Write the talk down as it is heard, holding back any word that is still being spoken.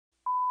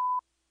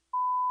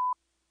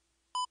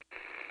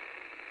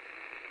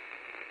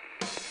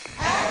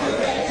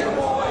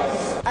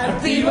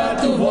Activa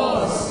tu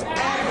voz.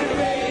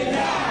 Activate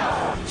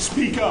now.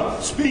 Speak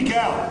up, speak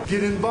out.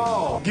 Get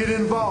involved, get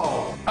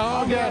involved.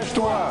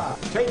 Engage-toi.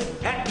 Take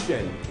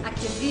action.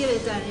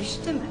 Aktiviere deine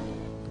Stimme.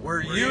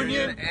 We're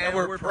union and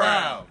we're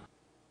proud.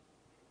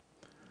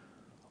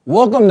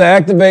 Welcome to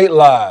Activate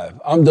Live.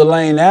 I'm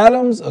Delane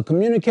Adams, a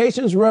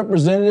communications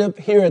representative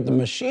here at the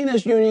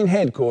Machinist Union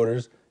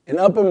headquarters in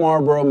Upper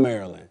Marlboro,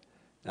 Maryland.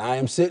 And I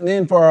am sitting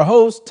in for our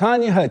host,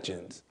 Tanya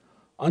Hutchins.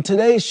 On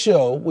today's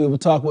show, we will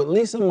talk with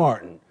Lisa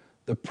Martin,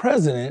 the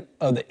president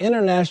of the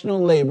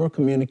International Labor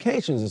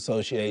Communications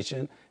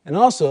Association and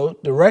also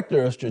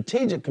director of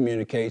strategic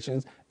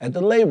communications at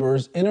the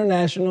Laborers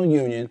International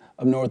Union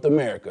of North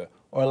America,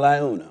 or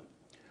LIUNA.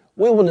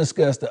 We will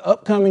discuss the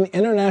upcoming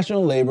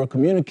International Labor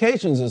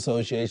Communications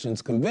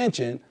Association's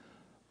convention,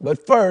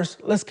 but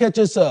first, let's catch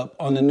us up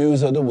on the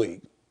news of the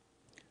week.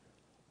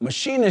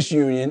 Machinist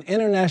Union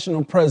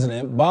International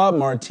President Bob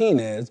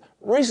Martinez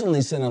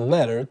recently sent a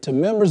letter to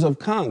members of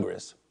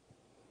Congress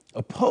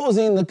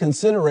opposing the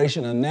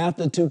consideration of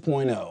NAFTA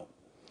 2.0.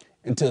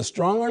 Until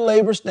stronger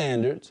labor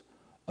standards,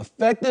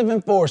 effective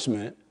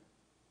enforcement,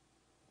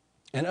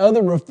 and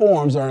other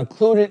reforms are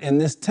included in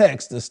this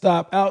text to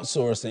stop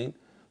outsourcing,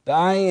 the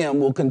IEM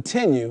will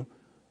continue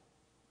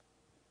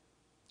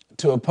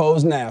to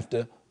oppose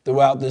NAFTA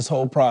throughout this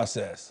whole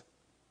process.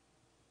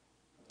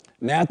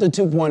 NAFTA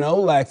 2.0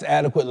 lacks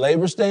adequate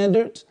labor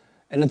standards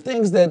and the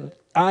things that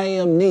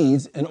IEM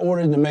needs in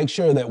order to make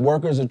sure that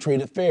workers are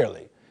treated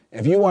fairly.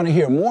 If you want to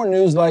hear more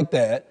news like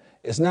that,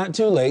 it's not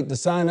too late to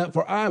sign up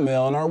for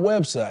iMail on our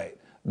website,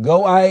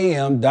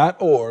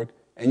 goiem.org,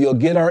 and you'll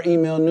get our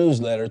email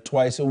newsletter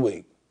twice a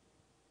week.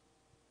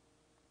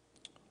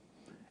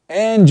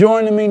 And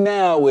joining me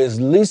now is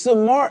Lisa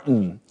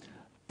Martin,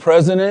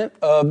 president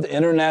of the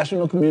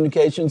International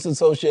Communications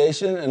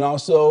Association and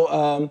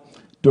also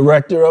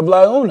director of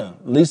LIUNA.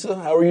 Lisa,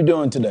 how are you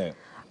doing today?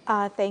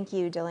 Thank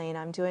you, Delane.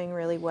 I'm doing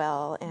really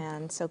well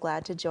and so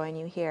glad to join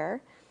you here.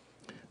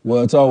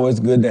 Well, it's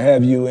always good to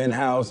have you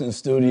in-house in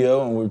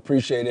studio, and we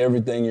appreciate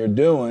everything you're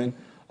doing.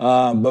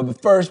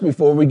 But first,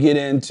 before we get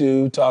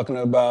into talking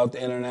about the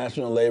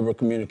International Labor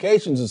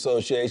Communications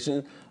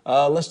Association,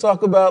 let's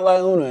talk about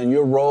LIUNA and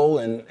your role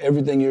and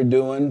everything you're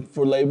doing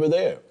for labor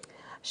there.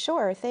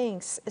 Sure,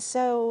 thanks.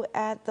 So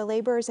at the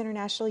Laborers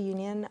International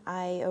Union,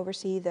 I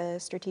oversee the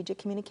Strategic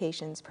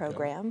Communications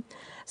Program. Okay.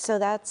 So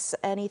that's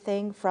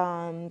anything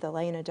from the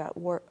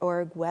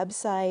LIUNA.org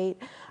website,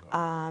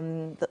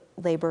 the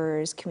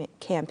Laborers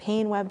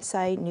campaign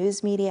website,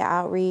 news media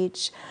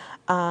outreach.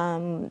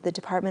 The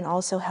department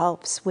also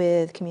helps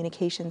with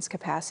communications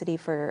capacity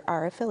for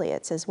our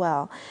affiliates as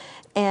well.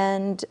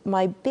 And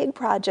my big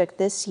project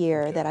this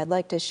year that I'd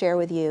like to share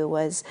with you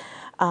was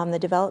the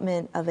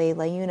development of a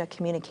LIUNA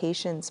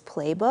communications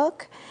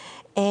playbook.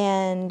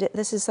 And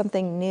this is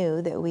something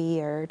new that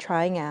we are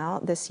trying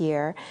out this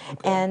year.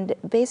 Okay. And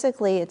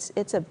basically,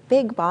 it's a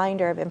big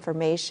binder of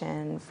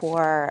information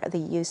for the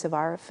use of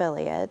our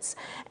affiliates.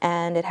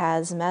 And it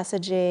has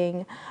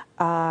messaging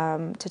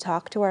to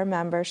talk to our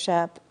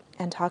membership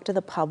and talk to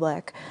the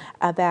public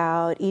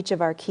about each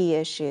of our key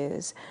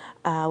issues,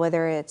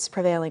 whether it's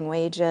prevailing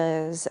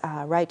wages,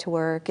 right to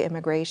work,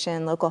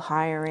 immigration, local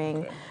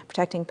hiring,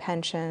 protecting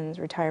pensions,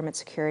 retirement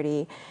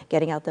security,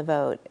 getting out the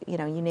vote, you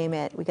name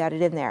it, we got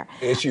it in there.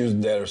 Issues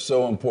that are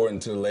so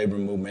important to the labor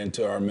movement and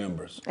to our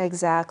members.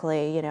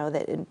 Exactly,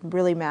 that it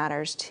really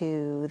matters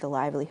to the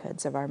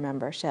livelihoods of our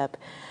membership.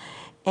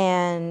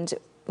 And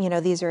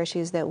these are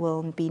issues that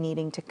we'll be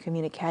needing to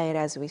communicate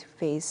as we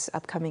face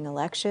upcoming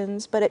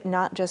elections, but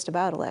not just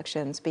about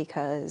elections,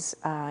 because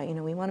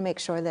we want to make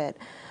sure that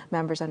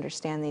members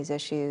understand these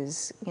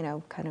issues,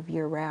 kind of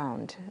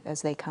year-round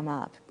as they come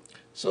up.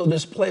 So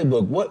this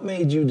playbook, what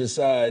made you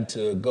decide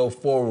to go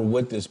forward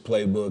with this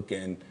playbook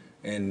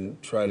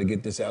and try to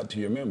get this out to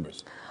your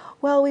members?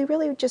 Well, we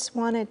really just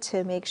wanted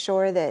to make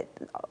sure that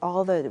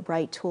all the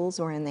right tools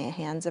were in the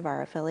hands of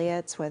our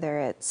affiliates, whether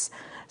it's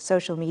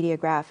social media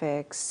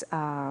graphics,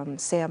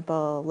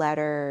 sample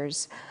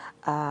letters,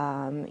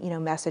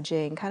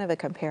 messaging, kind of a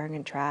compare and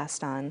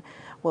contrast on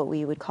what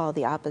we would call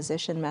the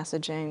opposition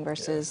messaging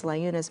versus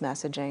LIUNA's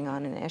messaging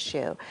on an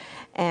issue.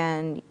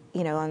 And,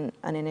 on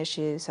an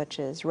issue such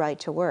as right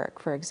to work,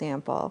 for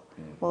example,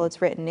 well,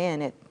 it's written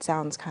in, it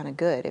sounds kind of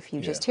good if you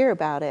just hear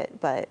about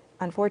it, but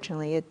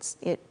unfortunately, it's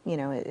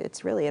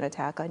really an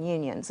attack on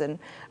unions and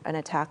an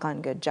attack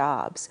on good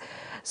jobs.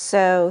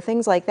 So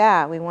things like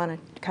that, we want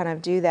to kind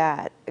of do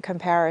that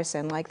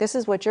comparison, like this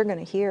is what you're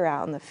going to hear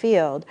out in the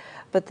field,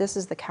 but this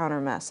is the counter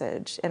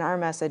message, and our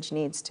message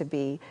needs to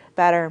be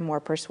better, more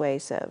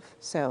persuasive.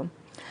 So,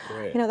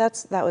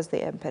 that was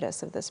the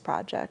impetus of this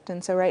project.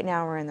 And so right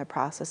now we're in the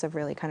process of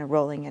really kind of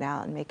rolling it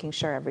out and making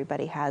sure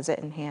everybody has it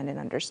in hand and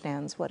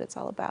understands what it's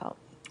all about.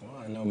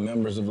 Well, I know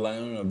members of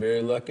LIUNA are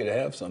very lucky to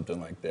have something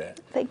like that.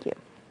 Thank you.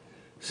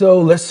 So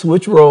let's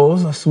switch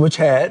roles, let's switch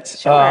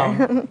hats.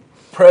 Sure.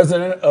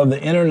 President of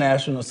the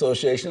International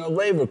Association of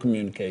Labor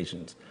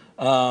Communications.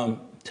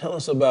 Tell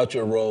us about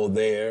your role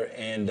there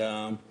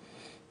and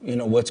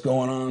what's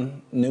going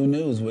on, new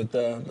news with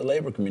the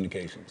labor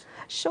communications.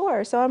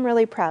 Sure. So I'm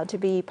really proud to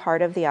be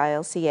part of the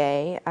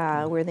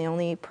ILCA. We're the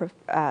only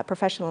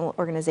professional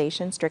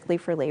organization strictly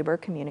for labor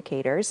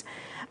communicators.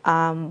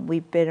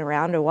 We've been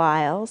around a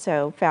while,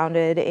 so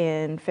founded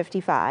in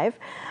 '55.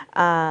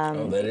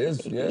 Oh, that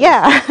is, yes.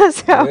 Yeah,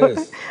 so, It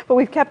is. but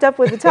we've kept up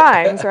with the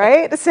times,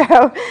 right?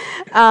 So,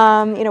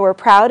 we're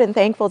proud and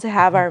thankful to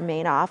have our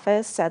main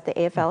office at the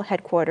AFL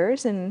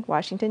headquarters in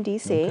Washington,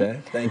 D.C. Okay,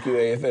 thank you,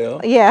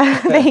 AFL. Yeah,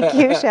 thank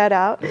you, shout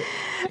out.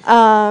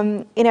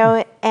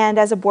 And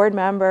as a board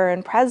member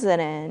and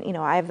president,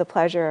 I have the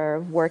pleasure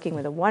of working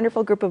with a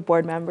wonderful group of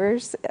board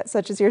members,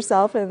 such as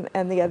yourself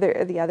and the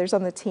others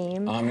on the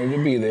team. Honored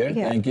to be there,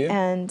 Yeah, thank you.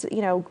 and,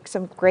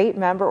 some great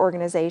member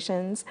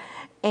organizations.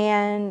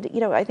 And,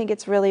 I think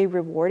it's really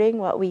rewarding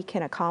what we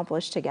can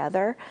accomplish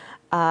together.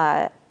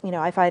 I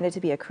find it to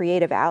be a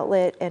creative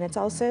outlet, and it's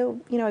also,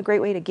 a great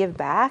way to give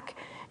back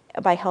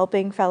by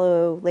helping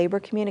fellow labor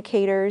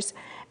communicators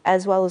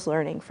as well as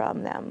learning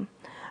from them.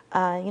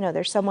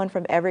 There's someone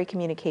from every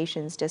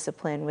communications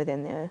discipline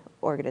within the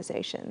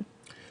organization.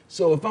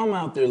 So if I'm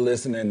out there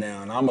listening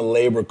now and I'm a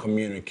labor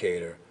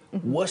communicator,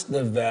 what's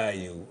the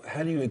value?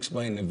 How do you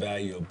explain the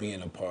value of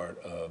being a part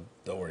of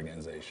the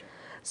organization?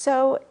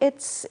 So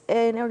it's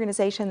an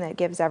organization that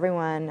gives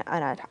everyone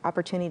an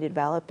opportunity to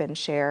develop and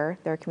share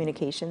their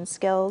communication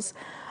skills.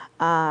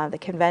 The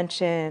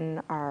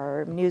convention,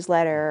 our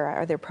newsletter,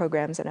 our other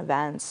programs and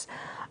events,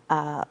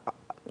 are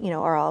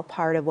all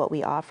part of what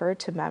we offer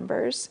to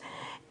members.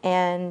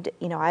 And,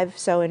 I've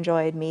so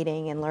enjoyed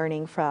meeting and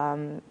learning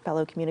from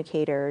fellow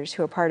communicators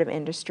who are part of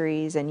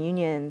industries and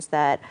unions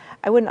that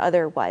I wouldn't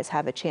otherwise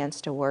have a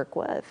chance to work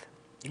with.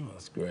 Oh,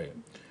 that's great.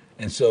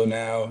 And so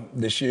now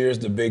this year is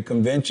the big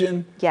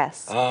convention.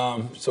 Yes.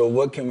 So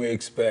what can we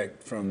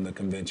expect from the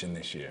convention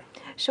this year?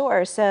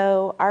 Sure.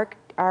 So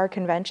our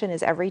convention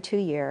is every 2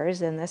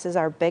 years, and this is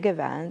our big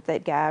event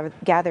that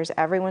gathers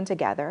everyone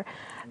together.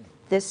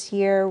 This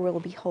year we'll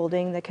be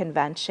holding the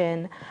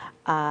convention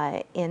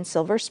in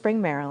Silver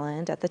Spring,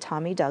 Maryland at the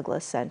Tommy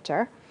Douglas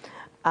Center.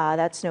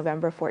 That's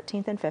November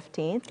 14th and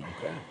 15th.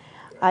 Okay.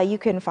 You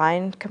can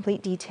find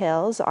complete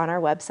details on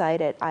our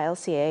website at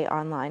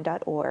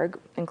ilcaonline.org,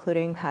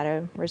 including how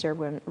to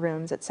reserve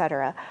rooms, et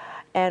cetera.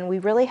 And we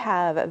really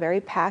have a very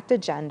packed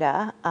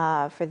agenda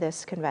for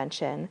this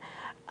convention.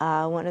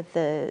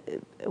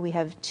 We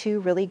have 2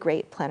 really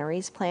great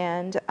plenaries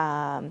planned.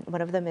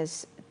 One of them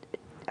is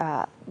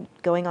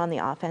going on the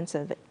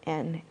offensive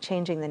and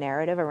changing the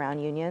narrative around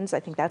unions. I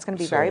think that's going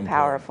to be very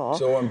powerful.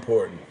 So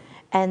important.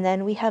 And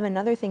then we have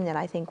another thing that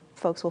I think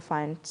folks will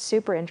find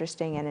super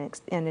interesting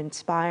and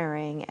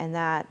inspiring, and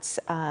that's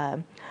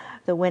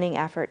the winning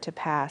effort to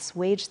pass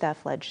wage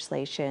theft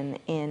legislation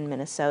in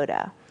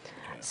Minnesota.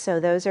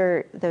 So those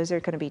are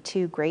going to be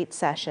 2 great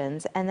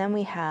sessions. And then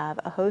we have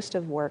a host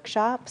of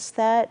workshops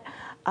that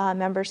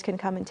members can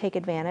come and take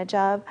advantage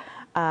of.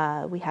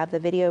 We have the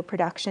video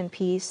production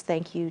piece.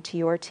 Thank you to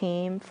your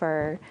team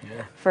for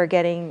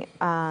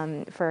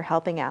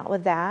helping out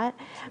with that.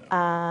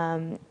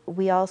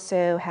 We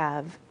also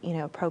have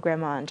a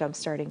program on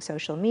jumpstarting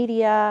social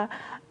media.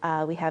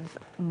 We have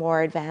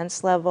more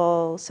advanced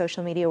level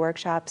social media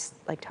workshops,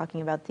 like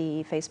talking about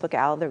the Facebook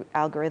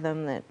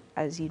algorithm that,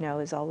 as you know,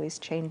 is always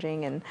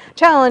changing and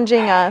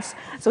challenging us.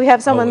 So we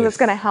have someone that's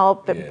going to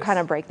help kind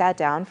of break that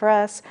down for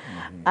us.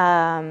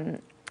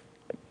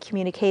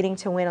 Communicating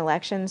to win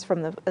elections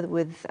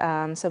with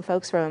some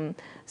folks from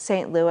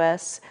St.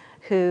 Louis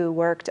who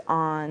worked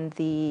on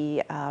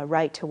the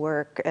right to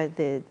work,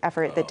 the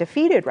effort that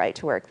defeated right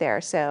to work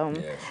there. So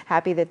I'm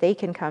happy that they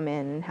can come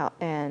in and help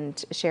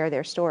and share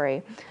their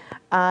story.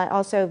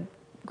 Also,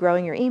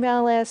 growing your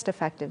email list,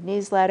 effective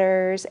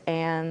newsletters,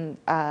 and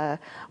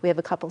we have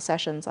a couple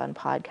sessions on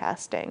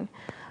podcasting.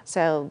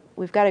 So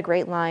we've got a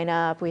great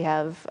lineup. We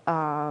have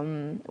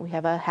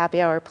a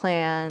happy hour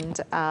planned.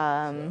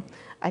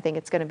 I think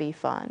it's going to be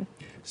fun.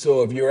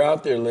 So if you're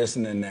out there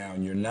listening now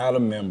and you're not a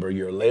member,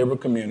 you're a labor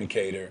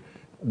communicator,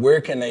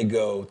 where can they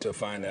go to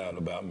find out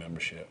about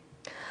membership?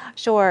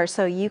 Sure.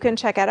 So you can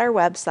check out our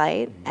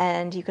website,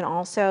 and you can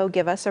also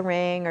give us a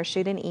ring or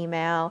shoot an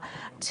email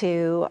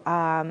to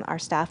our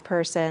staff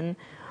person,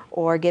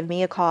 or give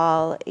me a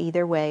call.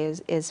 Either way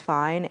is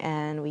fine,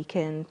 and we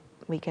can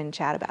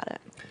chat about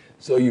it.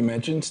 So you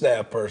mentioned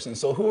staff person.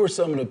 So who are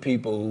some of the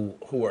people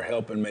who are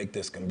helping make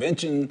this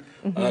convention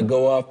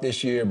go off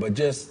this year, but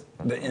just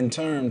in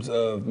terms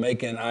of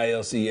making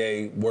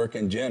ILCA work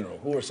in general,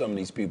 who are some of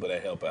these people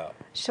that help out?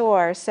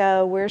 Sure.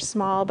 So we're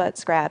small but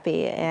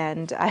scrappy,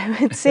 and I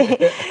would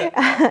say,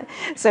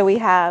 so we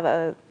have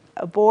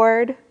a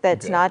board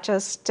that's not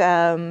just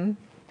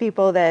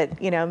people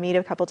that meet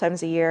a couple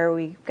times a year.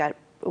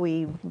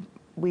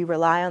 We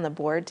rely on the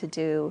board to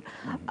do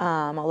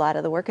a lot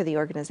of the work of the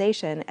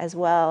organization, as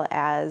well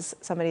as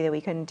somebody that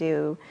we can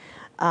do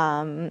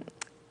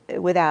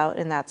without,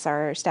 and that's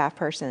our staff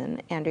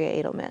person, Andrea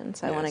Edelman.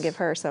 So I want to give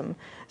her some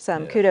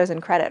kudos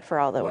and credit for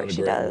all the work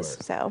she does.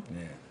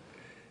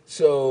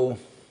 So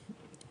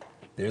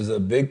there's a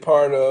big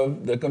part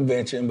of the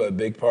convention, but a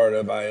big part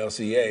of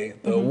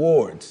ILCA, the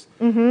awards.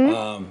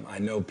 I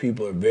know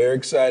people are very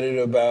excited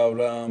about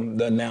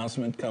the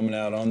announcement coming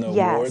out on the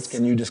awards.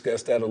 Can you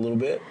discuss that a little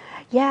bit?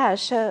 Yeah,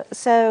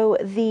 so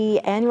the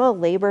annual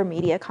labor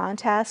media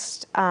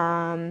contest,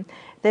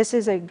 this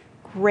is a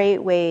great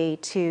way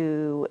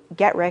to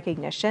get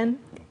recognition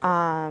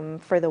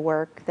for the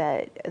work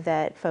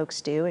that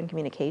folks do in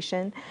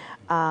communication.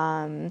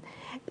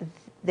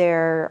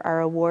 There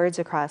are awards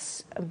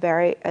across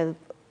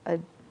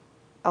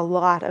a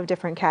lot of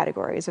different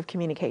categories of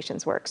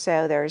communications work.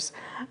 So there's,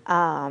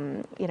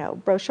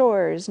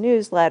 brochures,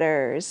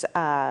 newsletters,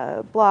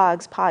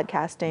 blogs,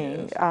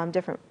 podcasting,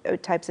 different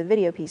types of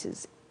video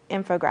pieces,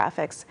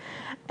 infographics,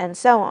 and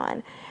so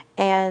on.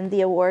 And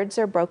the awards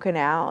are broken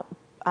out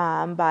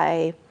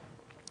by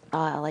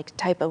like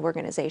type of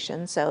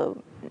organization.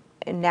 So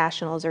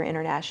nationals or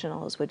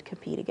internationals would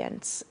compete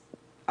against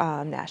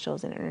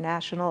nationals and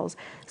internationals.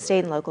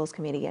 State and locals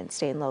compete against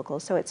state and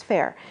locals. So it's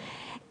fair.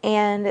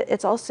 And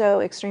it's also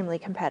extremely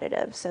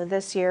competitive. So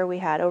this year we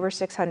had over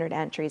 600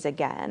 entries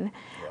again.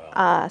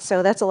 Wow.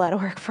 So that's a lot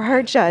of work for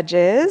our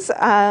judges.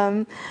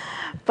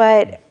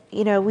 But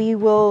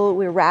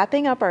we're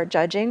wrapping up our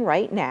judging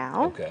right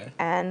now. Okay.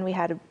 And we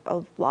had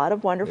a lot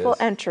of wonderful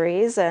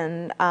entries,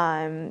 and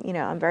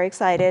I'm very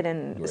excited.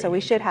 And so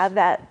we should have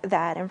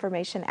that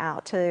information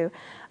out to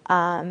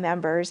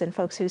members and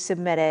folks who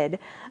submitted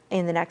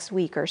in the next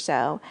week or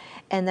so.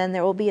 And then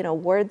there will be an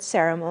award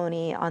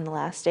ceremony on the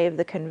last day of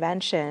the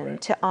convention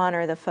to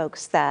honor the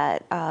folks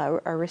that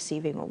are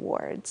receiving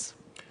awards.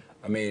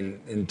 I mean,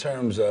 in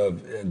terms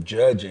of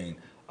judging,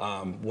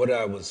 what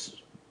I was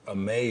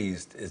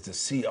amazed is to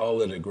see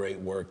all of the great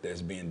work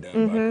that's being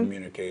done by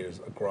communicators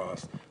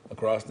across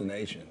the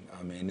nation.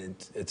 I mean,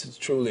 it's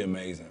truly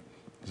amazing.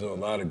 So a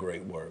lot of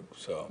great work.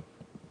 So,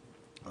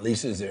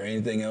 Lisa, is there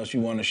anything else you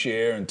want to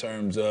share in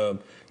terms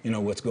of,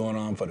 what's going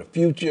on for the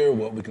future,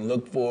 what we can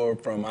look for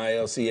from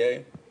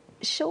ILCA?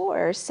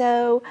 Sure.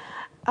 So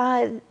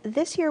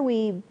this year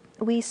we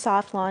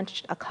soft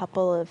launched a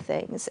couple of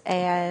things,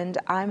 and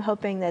I'm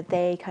hoping that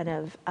they kind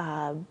of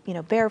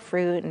bear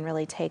fruit and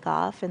really take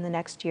off in the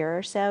next year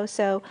or so.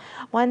 So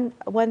one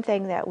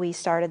thing that we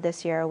started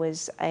this year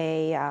was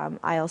a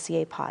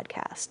ILCA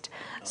podcast.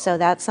 So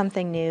that's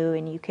something new,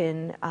 and you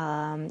can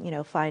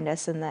find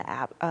us in the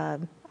app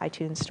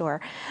iTunes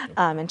store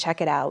and check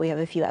it out. We have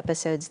a few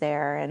episodes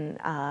there,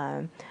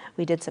 and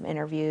we did some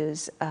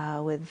interviews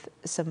with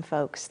some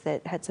folks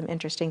that had some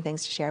interesting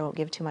things to share. I won't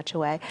give too much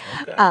away.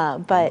 Okay.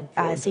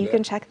 But so you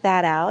can check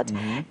that out.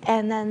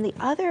 And then the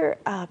other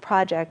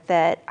project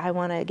that I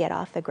want to get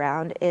off the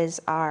ground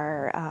is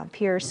our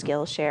peer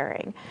skill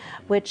sharing,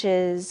 which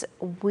is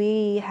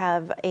we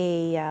have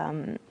a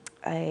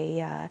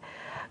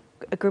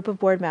group of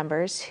board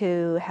members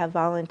who have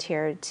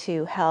volunteered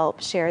to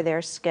help share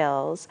their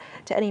skills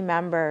to any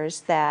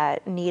members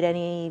that need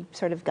any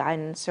sort of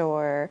guidance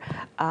or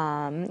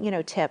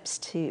tips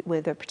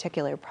with a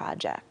particular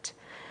project.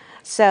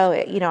 So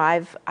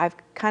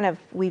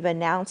we've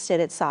announced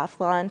it's soft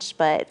launch,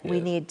 but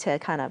we need to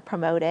kind of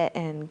promote it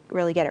and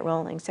really get it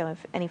rolling. So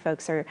if any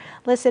folks are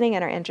listening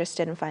and are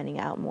interested in finding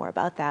out more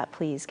about that,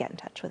 please get in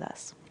touch with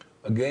us.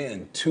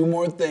 Again, 2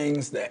 more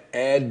things that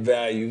add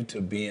value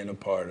to being a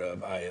part of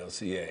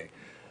ILCA.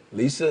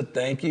 Lisa,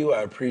 thank you.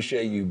 I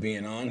appreciate you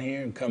being on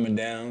here and coming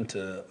down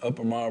to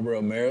Upper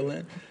Marlboro,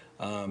 Maryland.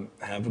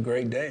 Have a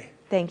great day.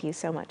 Thank you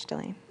so much,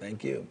 Delane.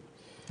 Thank you.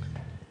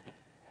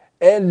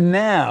 And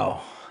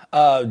now,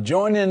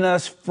 joining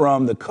us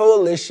from the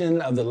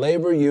Coalition of the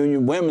Labor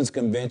Union Women's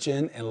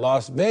Convention in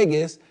Las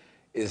Vegas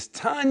is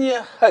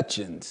Tanya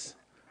Hutchins.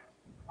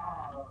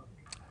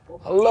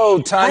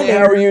 Hello, Tanya.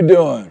 How are you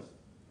doing?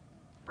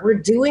 We're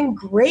doing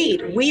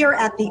great. We are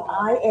at the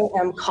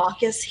IAM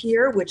caucus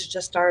here, which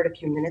just started a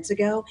few minutes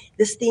ago.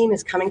 This theme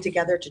is coming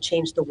together to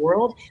change the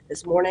world.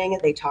 This morning,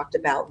 they talked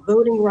about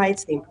voting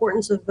rights, the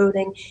importance of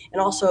voting,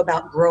 and also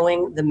about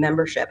growing the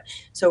membership.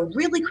 So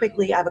really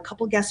quickly, I have a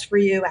couple guests for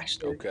you,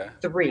 actually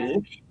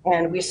 3.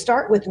 And we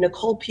start with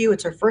Nicole Pugh.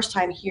 It's her first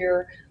time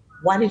here.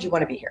 Why did you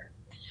want to be here?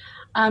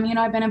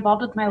 I've been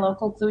involved with my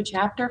local CLUW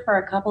chapter for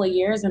a couple of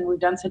years, and we've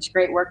done such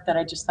great work that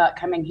I just thought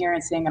coming here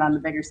and seeing it on the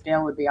bigger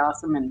scale would be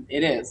awesome, and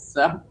it is.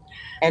 So.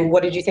 And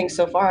what did you think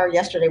so far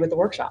yesterday with the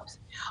workshops?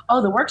 Oh,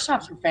 the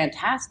workshops were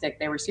fantastic.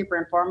 They were super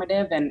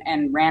informative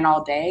and ran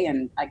all day,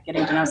 and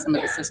getting to know some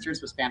of the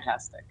sisters was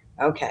fantastic.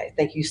 Okay,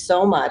 thank you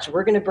so much.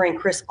 We're going to bring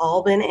Chris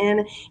Albin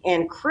in,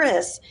 and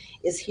Chris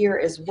is here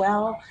as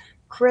well.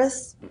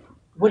 Chris,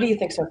 what do you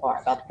think so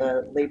far about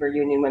the labor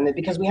union women?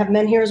 Because we have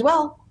men here as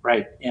well.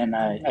 Right, and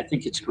I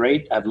think it's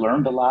great. I've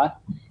learned a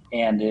lot,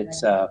 and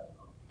it's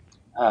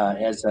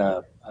as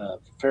a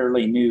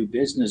fairly new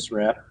business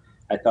rep,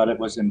 I thought it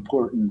was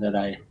important that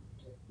I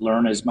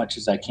learn as much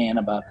as I can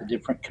about the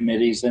different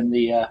committees and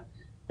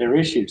their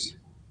issues.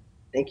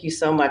 Thank you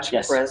so much,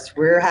 Chris.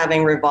 We're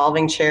having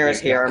revolving chairs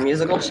here,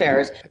 musical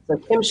chairs. So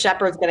Kim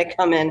Shepard's going to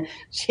come in.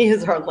 She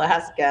is our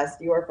last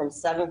guest. You are from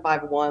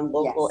 751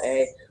 Local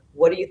A.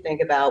 What do you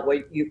think about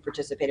what you've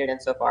participated in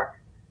so far?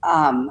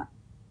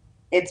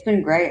 It's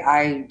been great.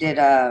 I did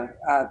a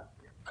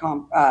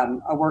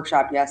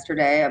workshop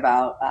yesterday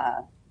about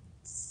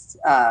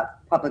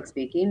public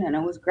speaking, and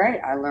it was great.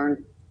 I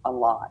learned a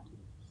lot.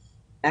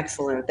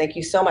 Excellent. Thank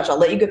you so much. I'll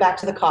let you get back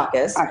to the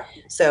caucus. All right.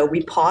 So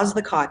we paused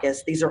the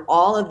caucus. These are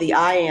all of the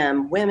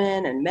IAM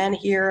women and men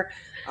here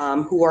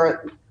who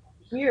are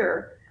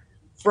here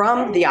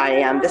from the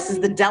IAM. This is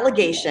the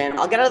delegation.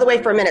 I'll get out of the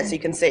way for a minute so you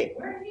can see.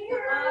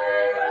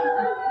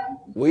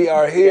 We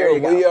are here.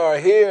 We are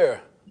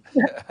here.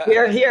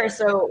 We're here.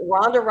 So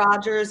Rhonda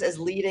Rogers is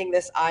leading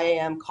this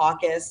IAM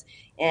caucus,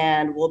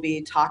 and we'll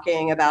be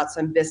talking about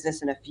some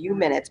business in a few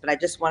minutes, but I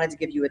just wanted to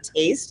give you a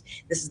taste.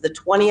 This is the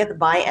 20th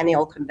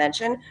biennial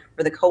convention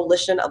for the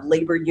Coalition of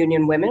Labor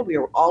Union Women. We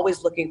are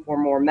always looking for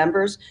more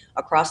members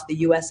across the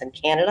US and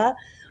Canada.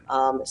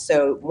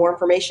 So more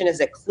information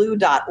is at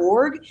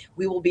CLUW.org.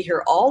 We will be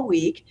here all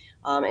week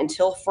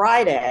until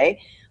Friday,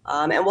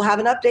 and we'll have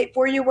an update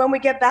for you when we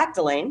get back,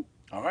 Delane.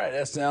 All right,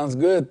 that sounds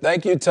good.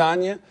 Thank you,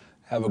 Tanya.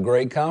 Have a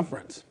great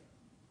conference.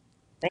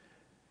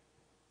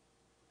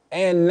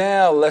 And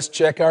now let's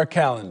check our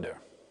calendar.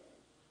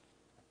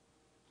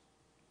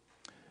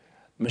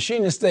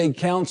 Machinist State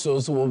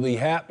Councils will be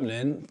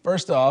happening,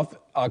 first off,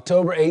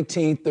 October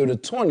 18th through the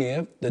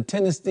 20th. The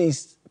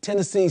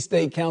Tennessee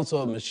State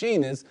Council of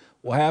Machinists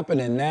will happen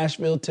in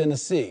Nashville,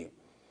 Tennessee.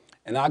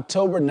 And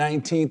October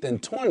 19th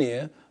and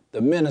 20th, the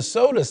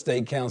Minnesota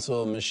State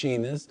Council of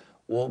Machinists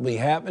will be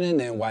happening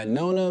in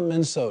Winona,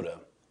 Minnesota.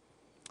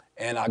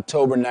 And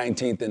October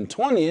 19th and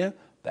 20th,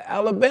 the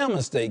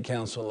Alabama State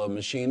Council of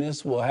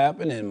Machinists will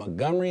happen in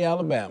Montgomery,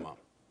 Alabama.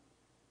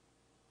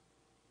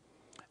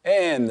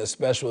 And the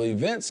special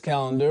events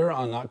calendar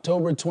on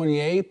October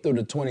 28th through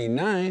the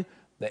 29th,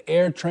 the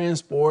Air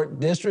Transport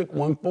District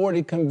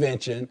 140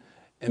 Convention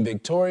in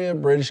Victoria,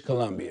 British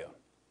Columbia.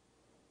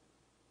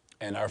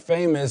 And our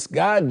famous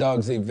Guide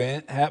Dogs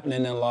event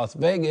happening in Las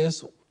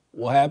Vegas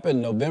will happen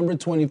November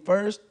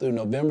 21st through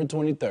November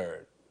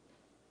 23rd.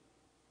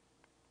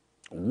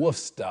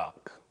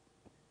 Woofstock.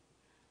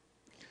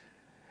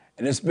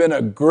 And it's been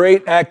a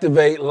great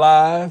Activate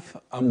Live.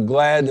 I'm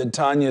glad that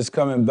Tanya's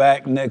coming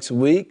back next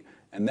week.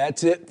 And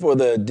that's it for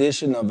the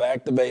edition of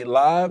Activate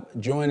Live.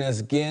 Join us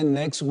again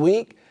next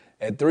week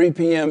at 3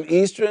 p.m.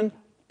 Eastern,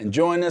 and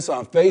join us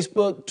on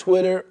Facebook,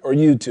 Twitter, or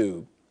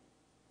YouTube.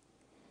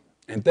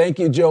 And thank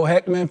you, Joe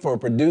Heckman, for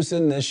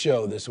producing this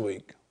show this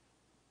week.